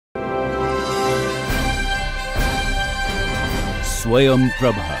Swayam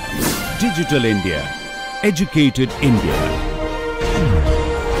Prabha. Digital India. Educated India.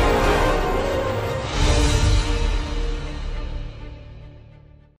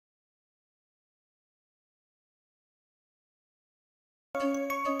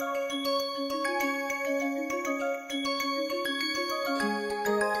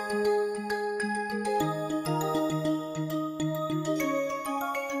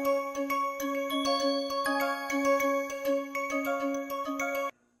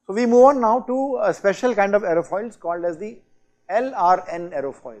 So we move on now to a special kind of aerofoils called as the LRN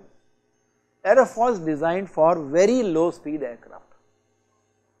aerofoil. Aerofoils designed for very low speed aircraft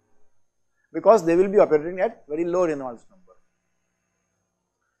because they will be operating at very low Reynolds number.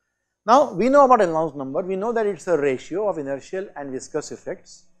 Now we know about Reynolds number, we know that it is a ratio of inertial and viscous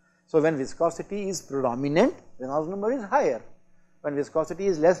effects. So when viscosity is predominant, Reynolds number is higher. When viscosity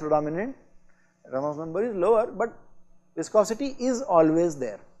is less predominant, Reynolds number is lower, but viscosity is always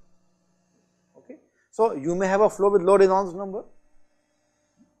there. Okay. So you may have a flow with low Reynolds number.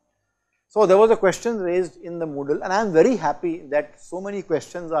 So there was a question raised in the Moodle, and I am very happy that so many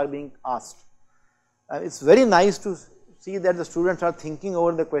questions are being asked. It is very nice to see that the students are thinking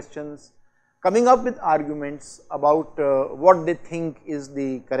over the questions, coming up with arguments about what they think is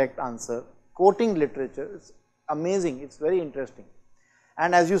the correct answer, quoting literature. It is amazing, it is very interesting.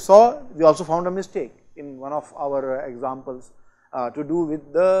 And as you saw, we also found a mistake in one of our examples to do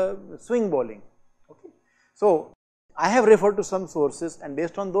with the swing bowling. Okay. So I have referred to some sources, and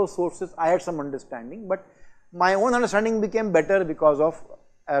based on those sources I had some understanding, but my own understanding became better because of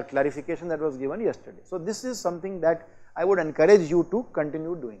a clarification that was given yesterday. So this is something that I would encourage you to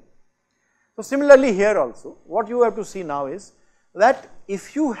continue doing. So similarly here also, what you have to see now is that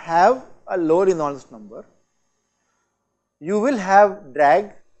if you have a low Reynolds number, you will have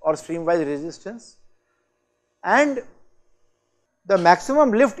drag or streamwise resistance, and the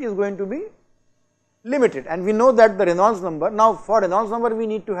maximum lift is going to be limited, and we know that the Reynolds number, now for Reynolds number we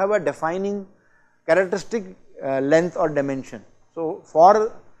need to have a defining characteristic length or dimension. So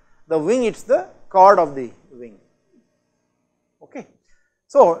for the wing it is the chord of the wing. Okay.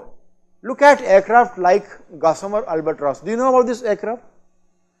 So look at aircraft like Gossamer Albatross. Do you know about this aircraft?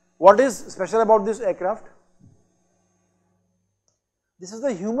 What is special about this aircraft? This is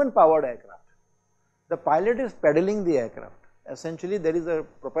the human powered aircraft. The pilot is pedaling the aircraft. Essentially there is a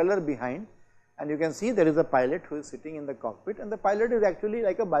propeller behind, and you can see there is a pilot who is sitting in the cockpit, and the pilot is actually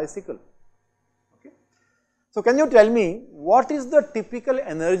like a bicycle. Okay. So can you tell me what is the typical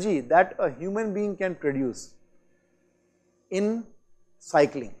energy that a human being can produce in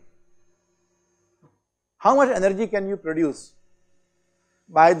cycling? How much energy can you produce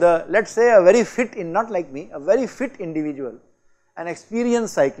by the, let us say a very fit, not like me, a very fit individual, an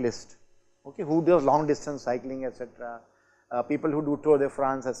experienced cyclist, okay, who does long distance cycling, etc., people who do Tour de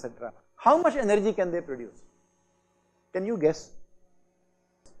France, etc. How much energy can they produce? Can you guess?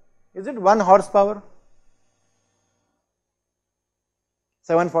 Is it 1 horsepower?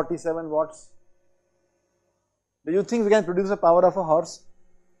 747 watts? Do you think we can produce the power of a horse?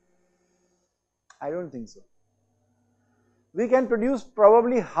 I do not think so. We can produce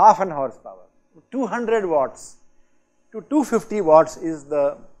probably half an horsepower, 200 watts to 250 watts is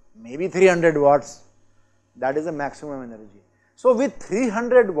the, maybe 300 watts, that is the maximum energy. So with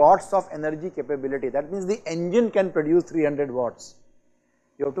 300 watts of energy capability, that means the engine can produce 300 watts.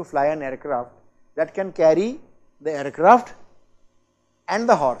 You have to fly an aircraft that can carry the aircraft and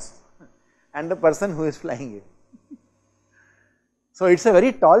the horse and the person who is flying it. So it is a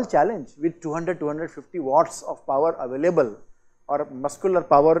very tall challenge with 200-250 watts of power available, or muscular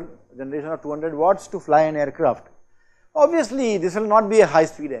power generation of 200 watts to fly an aircraft. Obviously this will not be a high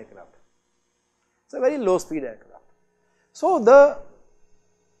speed aircraft, it is a very low speed aircraft. So the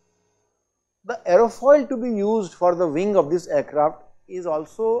aerofoil to be used for the wing of this aircraft is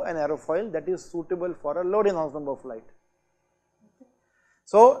also an aerofoil that is suitable for a low Reynolds number flight.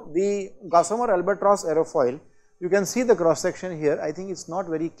 So the Gossamer Albatross aerofoil, you can see the cross section here. I think it is not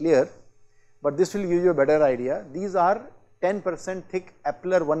very clear, but this will give you a better idea. These are 10% thick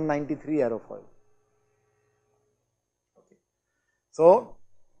Epler 193 aerofoil. Okay. So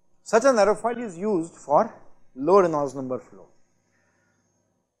such an aerofoil is used for low Reynolds number flow.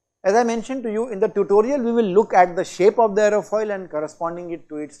 As I mentioned to you, in the tutorial we will look at the shape of the aerofoil and corresponding it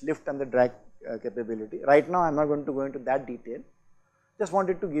to its lift and the drag capability. Right now I am not going to go into that detail, just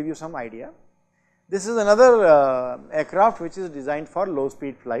wanted to give you some idea. This is another aircraft which is designed for low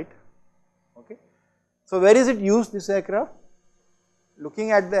speed flight. Okay. So where is it used, this aircraft?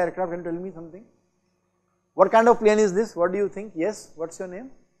 Looking at the aircraft, can you tell me something? What kind of plane is this? What do you think? Yes, what is your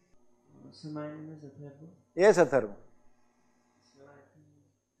name? So my name is Atharva. Yes, Atharva. So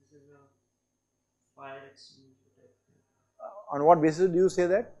fire extinguisher type. On what basis do you say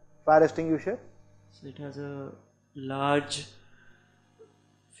that? Fire extinguisher? So it has a large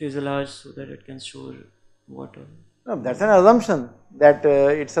fuselage so that it can store water. No, that's an assumption that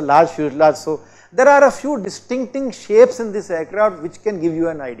it's a large fuselage. So there are a few distinctive shapes in this aircraft which can give you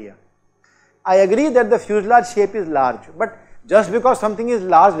an idea. I agree that the fuselage shape is large, but just because something is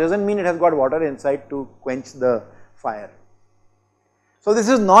large doesn't mean it has got water inside to quench the fire. So this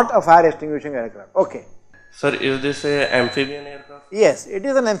is not a fire extinguishing aircraft. Okay. Sir, is this a amphibian aircraft? Yes, it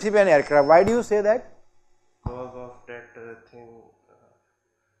is an amphibian aircraft. Why do you say that? Because of that thing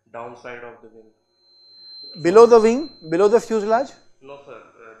downside of the wing. Below the wing, below the fuselage? No sir,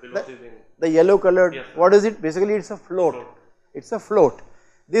 below the wing. The yellow colored, yes, what is it? Basically it's a float. It's a float.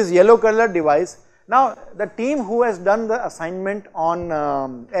 This yellow colored device. Now the team who has done the assignment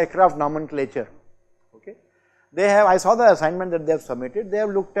on aircraft nomenclature, okay, they have, I saw the assignment that they have submitted, they have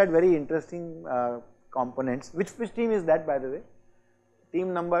looked at very interesting components. Which team is that, by the way?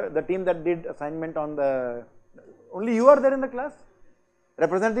 Team number, the team that did assignment on the, only you are there in the class?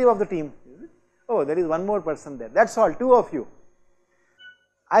 Representative of the team, is it? Oh, there is one more person there, that's all, two of you.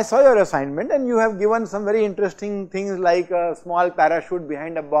 I saw your assignment and you have given some very interesting things like a small parachute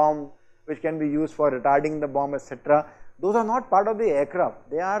behind a bomb which can be used for retarding the bomb, etc. Those are not part of the aircraft,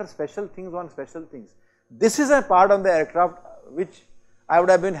 they are special things on special things. This is a part of the aircraft which I would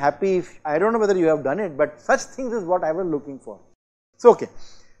have been happy if, I don't know whether you have done it, but such things is what I was looking for. So, okay.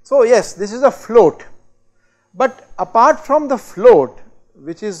 So, yes, this is a float, but apart from the float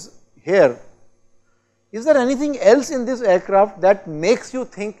which is here, is there anything else in this aircraft that makes you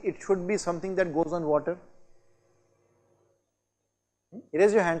think it should be something that goes on water?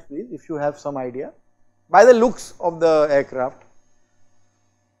 Raise your hands please if you have some idea by the looks of the aircraft.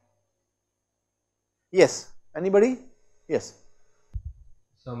 Yes, anybody? Yes.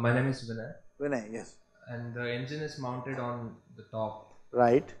 So my name is Vinay. Vinay, yes. And the engine is mounted on the top.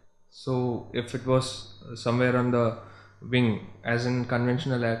 Right. So if it was somewhere on the wing as in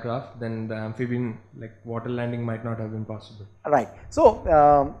conventional aircraft, then the amphibian like water landing might not have been possible. Right.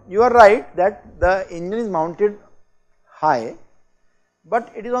 So you are right that the engine is mounted high,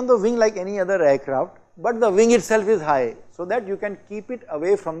 but it is on the wing like any other aircraft, but the wing itself is high so that you can keep it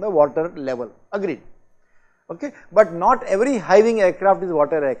away from the water level. Agreed. Okay, but not every high wing aircraft is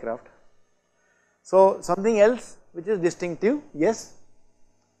water aircraft. So something else which is distinctive. Yes.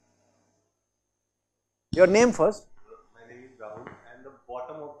 Your name first. My name is Rahul, and the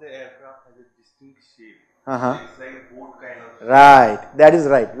bottom of the aircraft has a distinct shape. It's like a boat kind of shape. Right, that is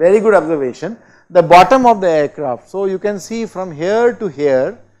right. Very good observation. The bottom of the aircraft. So you can see from here to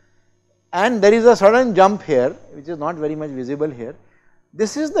here, and there is a sudden jump here, which is not very much visible here.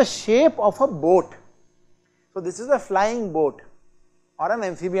 This is the shape of a boat. So this is a flying boat or an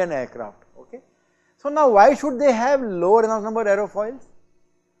amphibian aircraft. Okay. So now why should they have low Reynolds number aerofoils?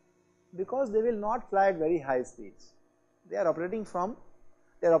 Because they will not fly at very high speeds. They are operating from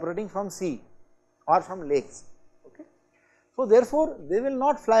sea or from lakes. Okay. So therefore they will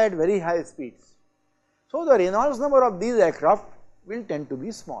not fly at very high speeds. So the Reynolds number of these aircraft will tend to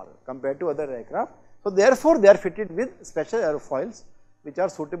be small compared to other aircraft. So therefore they are fitted with special aerofoils which are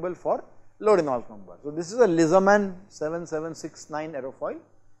suitable for low Reynolds number. So this is a Lizerman 7769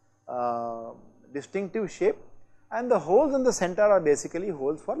 aerofoil, distinctive shape, and the holes in the center are basically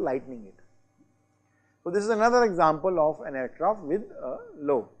holes for lightening it. So this is another example of an aircraft with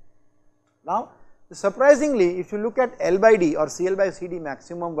low. Now surprisingly, if you look at L by D or CL by CD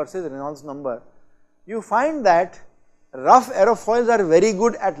maximum versus Reynolds number, you find that rough aerofoils are very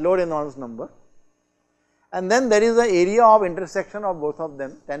good at low Reynolds number, and then there is the area of intersection of both of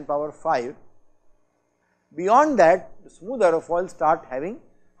them 10 power 5. Beyond that, the smooth aerofoils start having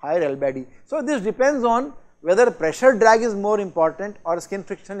higher L by D. So this depends on whether pressure drag is more important or skin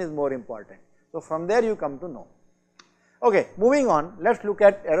friction is more important. So from there you come to know. Okay, moving on, let us look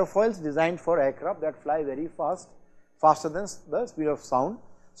at aerofoils designed for aircraft that fly very fast, faster than the speed of sound.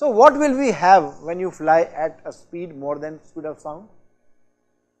 So what will we have when you fly at a speed more than speed of sound?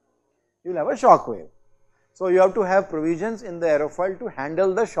 You will have a shock wave. So you have to have provisions in the aerofoil to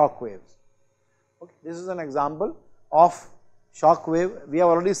handle the shock waves. Okay, this is an example of shock wave. We have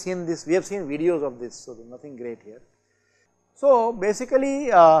already seen this, we have seen videos of this, so there is nothing great here. So basically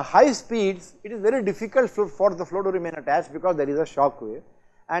high speeds, it is very difficult for the flow to remain attached because there is a shock wave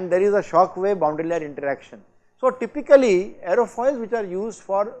and there is a shock wave boundary layer interaction. So typically aerofoils which are used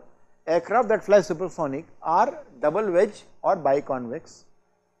for aircraft that fly supersonic are double wedge or biconvex.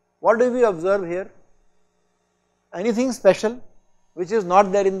 What do we observe here? Anything special which is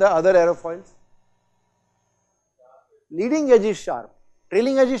not there in the other aerofoils? Leading edge is sharp,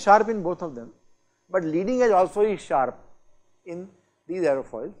 trailing edge is sharp in both of them. but leading edge also is sharp in these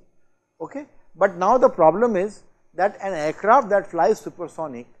aerofoils, okay. But now the problem is that an aircraft that flies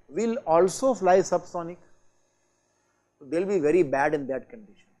supersonic will also fly subsonic. So they will be very bad in that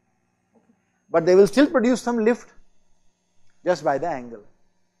condition, okay. But they will still produce some lift just by the angle.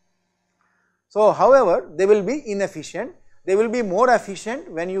 So however, they will be inefficient, they will be more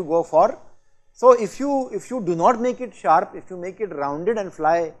efficient when you go for, so if you do not make it sharp, if you make it rounded and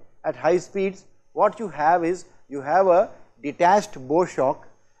fly at high speeds, what you have is you have a detached bow shock,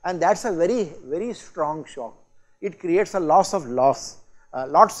 and that is a very strong shock. It creates a lots of loss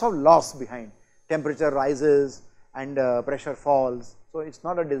behind. Temperature rises and pressure falls, so it is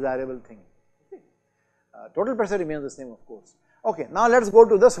not a desirable thing. Okay. Total pressure remains the same, of course. Okay, now let us go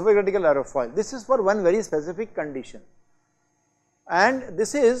to the supercritical aerofoil. This is for one very specific condition, and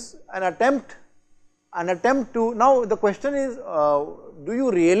this is an attempt to, now the question is, do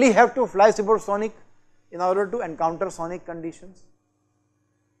you really have to fly supersonic in order to encounter sonic conditions?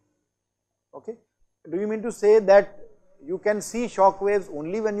 Okay. Do you mean to say that you can see shock waves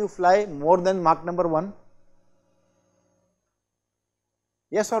only when you fly more than Mach number 1?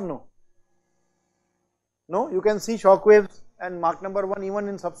 Yes or no? No, you can see shock waves and Mach number 1 even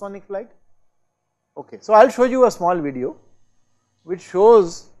in subsonic flight? Okay, so I will show you a small video which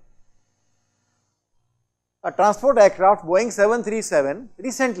shows a transport aircraft Boeing 737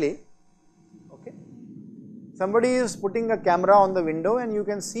 recently, okay. Somebody is putting a camera on the window and you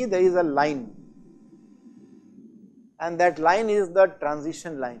can see there is a line, and that line is the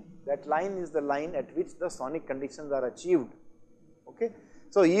transition line. That line is the line at which the sonic conditions are achieved, okay.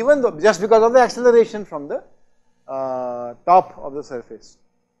 So even though, just because of the acceleration from the top of the surface.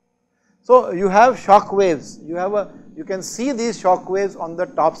 So you have shock waves, you can see these shock waves on the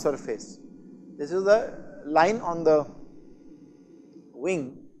top surface. This is the line on the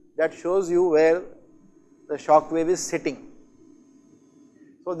wing that shows you where the shock wave is sitting.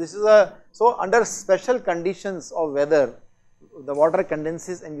 So this is so under special conditions of weather, the water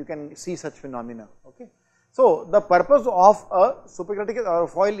condenses and you can see such phenomena, okay. So the purpose of a supercritical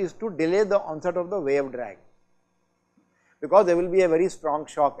aerofoil is to delay the onset of the wave drag, because there will be a very strong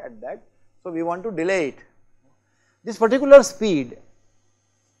shock at that, so we want to delay it. This particular speed,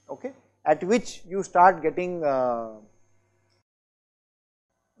 okay, at which you start getting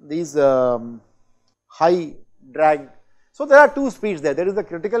these high drag. So there are two speeds there is the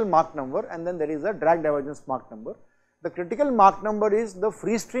critical Mach number and then there is a drag divergence Mach number. The critical Mach number is the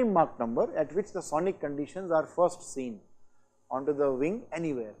free stream Mach number at which the sonic conditions are first seen onto the wing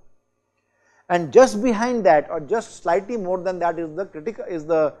anywhere, and just behind that or just slightly more than that is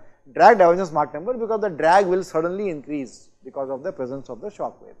the drag divergence Mach number, because the drag will suddenly increase because of the presence of the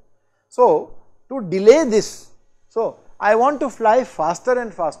shock wave. So to delay this, so I want to fly faster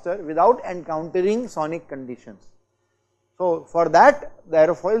and faster without encountering sonic conditions. So for that the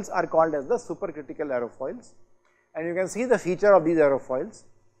aerofoils are called as the supercritical aerofoils, and you can see the feature of these aerofoils,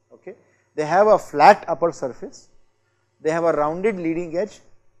 okay. They have a flat upper surface, they have a rounded leading edge,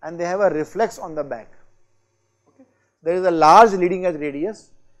 and they have a reflex on the back, okay. There is a large leading edge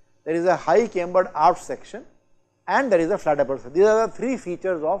radius, there is a high cambered aft section, and there is a flat upper surface. These are the three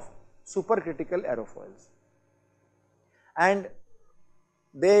features of supercritical aerofoils. And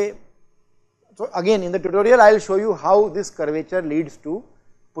so again in the tutorial I will show you how this curvature leads to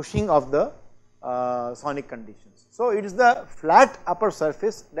pushing of the sonic conditions. So it is the flat upper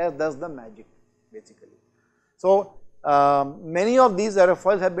surface that does the magic basically. So many of these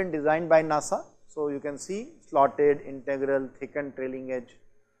aerofoils have been designed by NASA. So you can see slotted, integral, thickened trailing edge,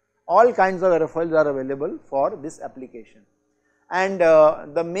 all kinds of aerofoils are available for this application. And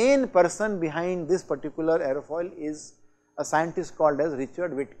the main person behind this particular aerofoil is a scientist called as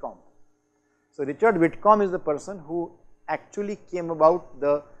Richard Whitcomb. So Richard Whitcomb is the person who actually came about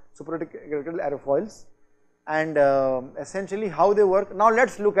the supercritical aerofoils and essentially how they work. Now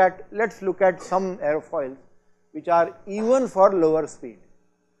let's look at some aerofoils which are even for lower speed,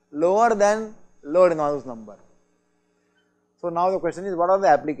 lower than low Reynolds number. So now the question is, what are the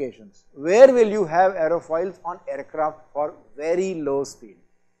applications? Where will you have aerofoils on aircraft for very low speed,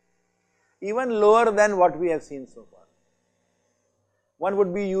 even lower than what we have seen so far? One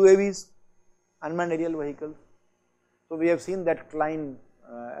would be UAVs, unmanned aerial vehicles. So we have seen that Klein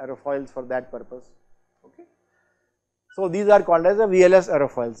aerofoils for that purpose, okay. So these are called as the VLS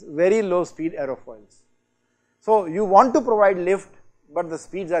aerofoils, very low speed aerofoils. So you want to provide lift, but the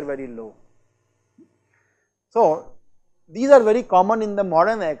speeds are very low. So these are very common in the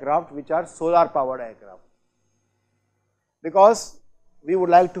modern aircraft which are solar powered aircraft, because we would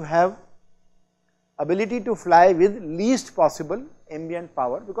like to have ability to fly with least possible ambient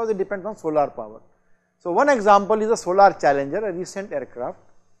power, because it depends on solar power. So one example is a Solar Challenger, a recent aircraft,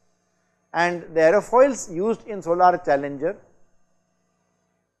 and the aerofoils used in Solar Challenger,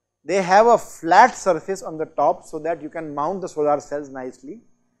 they have a flat surface on the top so that you can mount the solar cells nicely,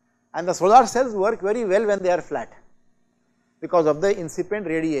 and the solar cells work very well when they are flat because of the incipient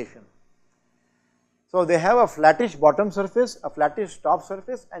radiation. So they have a flattish bottom surface, a flattish top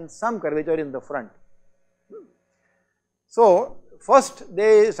surface, and some curvature in the front. So first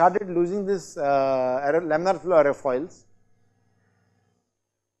they started using this laminar flow aerofoils,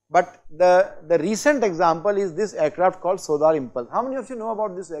 but the recent example is this aircraft called Solar Impulse. How many of you know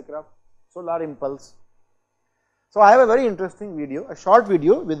about this aircraft, Solar Impulse? So I have a very interesting video, a short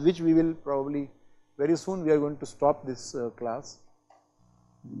video with which we will probably very soon we are going to stop this class.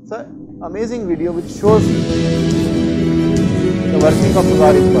 It's an amazing video which shows the working of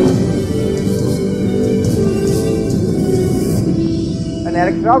Solar Impulse. An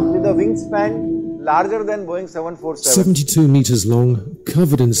aircraft with a wingspan larger than Boeing 747. 72 meters long,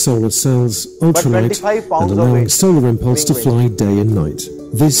 covered in solar cells, ultralight, 25 pounds and of allowing weight. Solar Impulse to Wing fly day and night.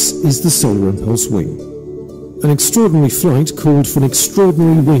 This is the Solar Impulse wing. An extraordinary flight called for an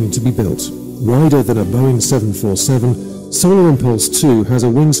extraordinary wing to be built. Wider than a Boeing 747, Solar Impulse 2 has a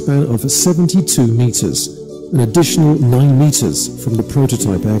wingspan of 72 meters, an additional 9 meters from the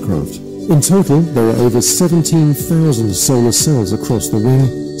prototype aircraft. In total, there are over 17,000 solar cells across the wing,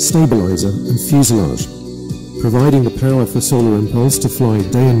 stabilizer and fuselage. Providing the power for Solar Impulse to fly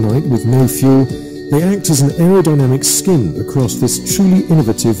day and night with no fuel, they act as an aerodynamic skin across this truly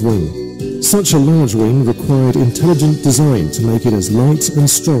innovative wing. Such a large wing required intelligent design to make it as light and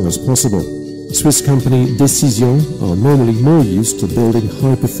strong as possible. Swiss company Decision are normally more used to building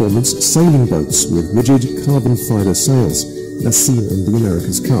high-performance sailing boats with rigid carbon fiber sails, as seen in the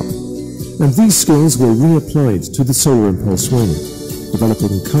America's Cup. And these skills were reapplied to the Solar Impulse wing,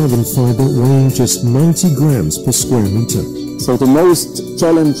 developing carbon fiber weighing just 90 grams per square meter. So the most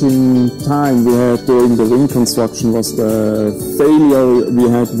challenging time we had during the wing construction was the failure we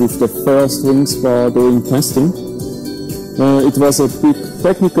had with the first wing spar during testing. It was a big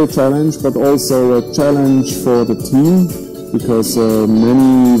technical challenge, but also a challenge for the team, because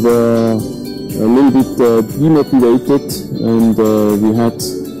many were a little bit demotivated, and we had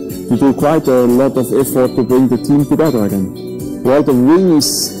to do quite a lot of effort to bring the team together again. Well, the wing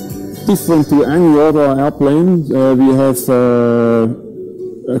is different to any other airplane. We have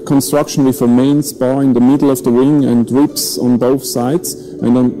a construction with a main spar in the middle of the wing and ribs on both sides,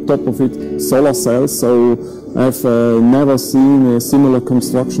 and on top of it solar cells. So I've never seen a similar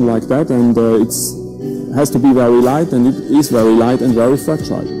construction like that, and it has to be very light, and it is very light and very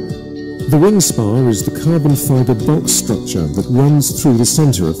fragile. The wing spar is the carbon fiber box structure that runs through the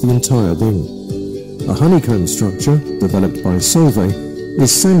center of the entire wing. A honeycomb structure, developed by Solvay, is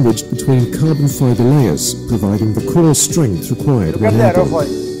sandwiched between carbon fiber layers, providing the core strength required when airborne.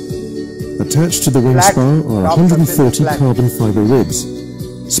 Attached to the wing spar are 140 carbon fiber ribs.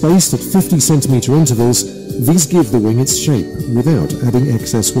 Spaced at 50 centimeter intervals, these give the wing its shape without adding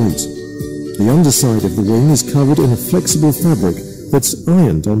excess weight. The underside of the wing is covered in a flexible fabric that's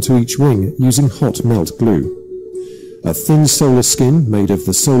ironed onto each wing using hot melt glue. A thin solar skin made of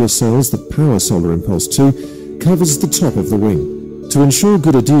the solar cells that power Solar Impulse 2 covers the top of the wing. To ensure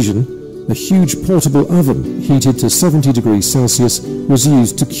good adhesion, a huge portable oven heated to 70 degrees Celsius was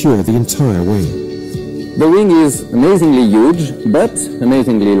used to cure the entire wing. The wing is amazingly huge, but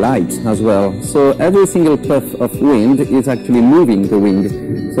amazingly light as well. So every single puff of wind is actually moving the wing.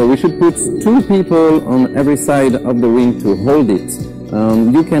 So we should put 2 people on every side of the wing to hold it.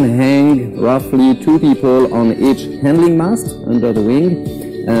 You can hang roughly 2 people on each handling mast under the wing,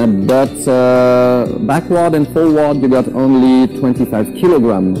 but backward and forward you got only 25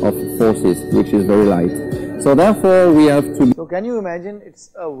 kilograms of forces, which is very light. So therefore we have to... So can you imagine, it's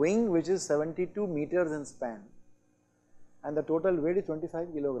a wing which is 72 meters in span, and the total weight is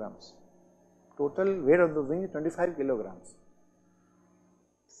 25 kilograms. Total weight of the wing is 25 kilograms.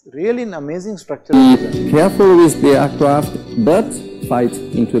 It's really an amazing structure. Be careful with the aircraft, but fight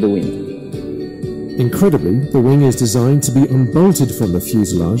into the wind. Incredibly, the wing is designed to be unbolted from the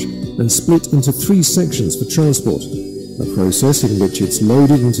fuselage and split into 3 sections for transport, a process in which it's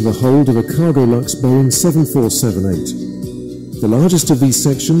loaded into the hold of a Cargolux Boeing 747-8. The largest of these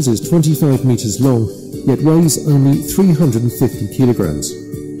sections is 25 meters long, yet weighs only 350 kilograms.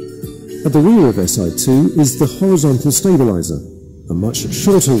 At the rear of SI-2 is the horizontal stabilizer, a much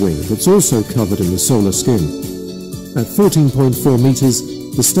shorter wing that's also covered in the solar skin. At 14.4 meters,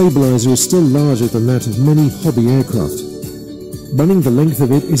 the stabilizer is still larger than that of many hobby aircraft. Running the length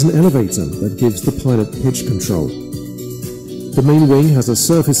of it is an elevator that gives the pilot pitch control. The main wing has a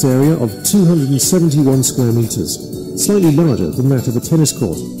surface area of 271 square metres, slightly larger than that of a tennis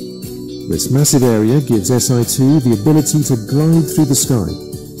court. This massive area gives SI2 the ability to glide through the sky,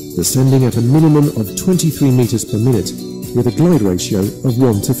 descending at a minimum of 23 metres per minute with a glide ratio of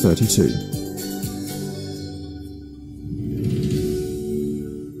 1 to 32.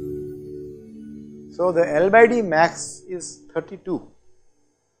 So the L by D max is 32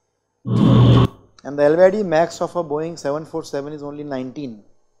 and the L by D max of a Boeing 747 is only 19.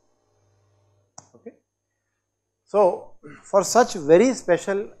 Okay. So for such very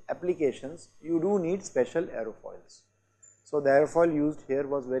special applications you do need special aerofoils. So the aerofoil used here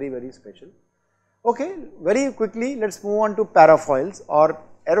was very special. Okay, very quickly let us move on to parafoils or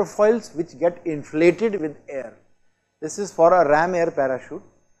aerofoils which get inflated with air. This is for a ram air parachute.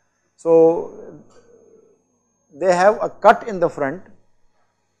 So they have a cut in the front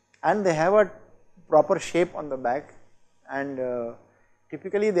and they have a proper shape on the back, and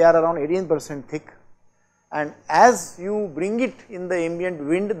typically they are around 18% thick, and as you bring it in the ambient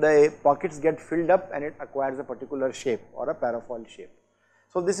wind the pockets get filled up and it acquires a particular shape or a parafoil shape.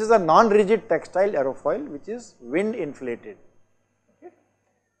 So this is a non-rigid textile aerofoil which is wind inflated, okay.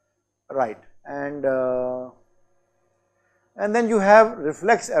 Right, and then you have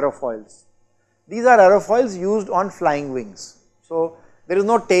reflex aerofoils. These are aerofoils used on flying wings. So there is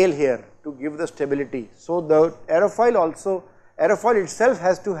no tail here to give the stability. So the aerofoil itself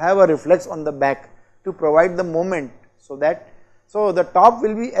has to have a reflex on the back to provide the moment, so the top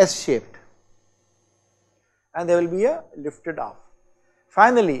will be S shaped and there will be a lifted off.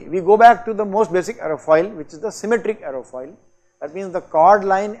 Finally, we go back to the most basic aerofoil, which is the symmetric aerofoil. That means the chord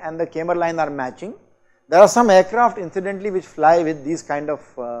line and the camber line are matching. There are some aircraft incidentally which fly with these kind of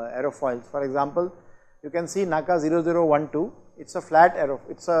aerofoils. For example, you can see NACA 0012, it's a flat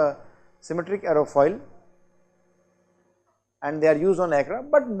it's a symmetric aerofoil and they are used on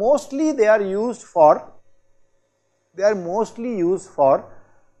aircraft, but mostly they are mostly used for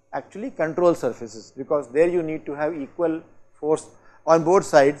actually control surfaces, because there you need to have equal force on both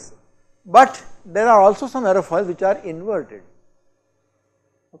sides, but there are also some aerofoils which are inverted.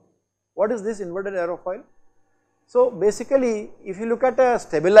 What is this inverted aerofoil? So basically if you look at a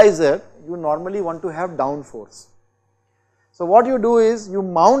stabilizer, you normally want to have down force. So what you do is you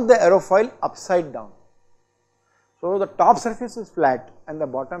mount the aerofoil upside down. So the top surface is flat and the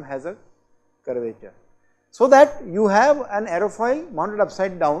bottom has a curvature. So that you have an aerofoil mounted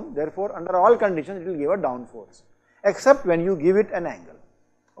upside down, therefore under all conditions it will give a down force, except when you give it an angle.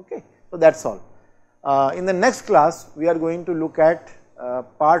 Okay, so that is all. In the next class we are going to look at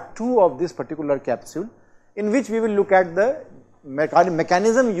part 2 of this particular capsule, in which we will look at the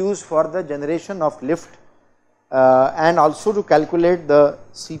mechanism used for the generation of lift and also to calculate the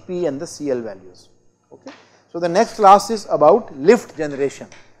Cp and the Cl values. Okay. So the next class is about lift generation,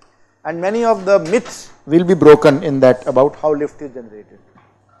 and many of the myths will be broken in that about how lift is generated.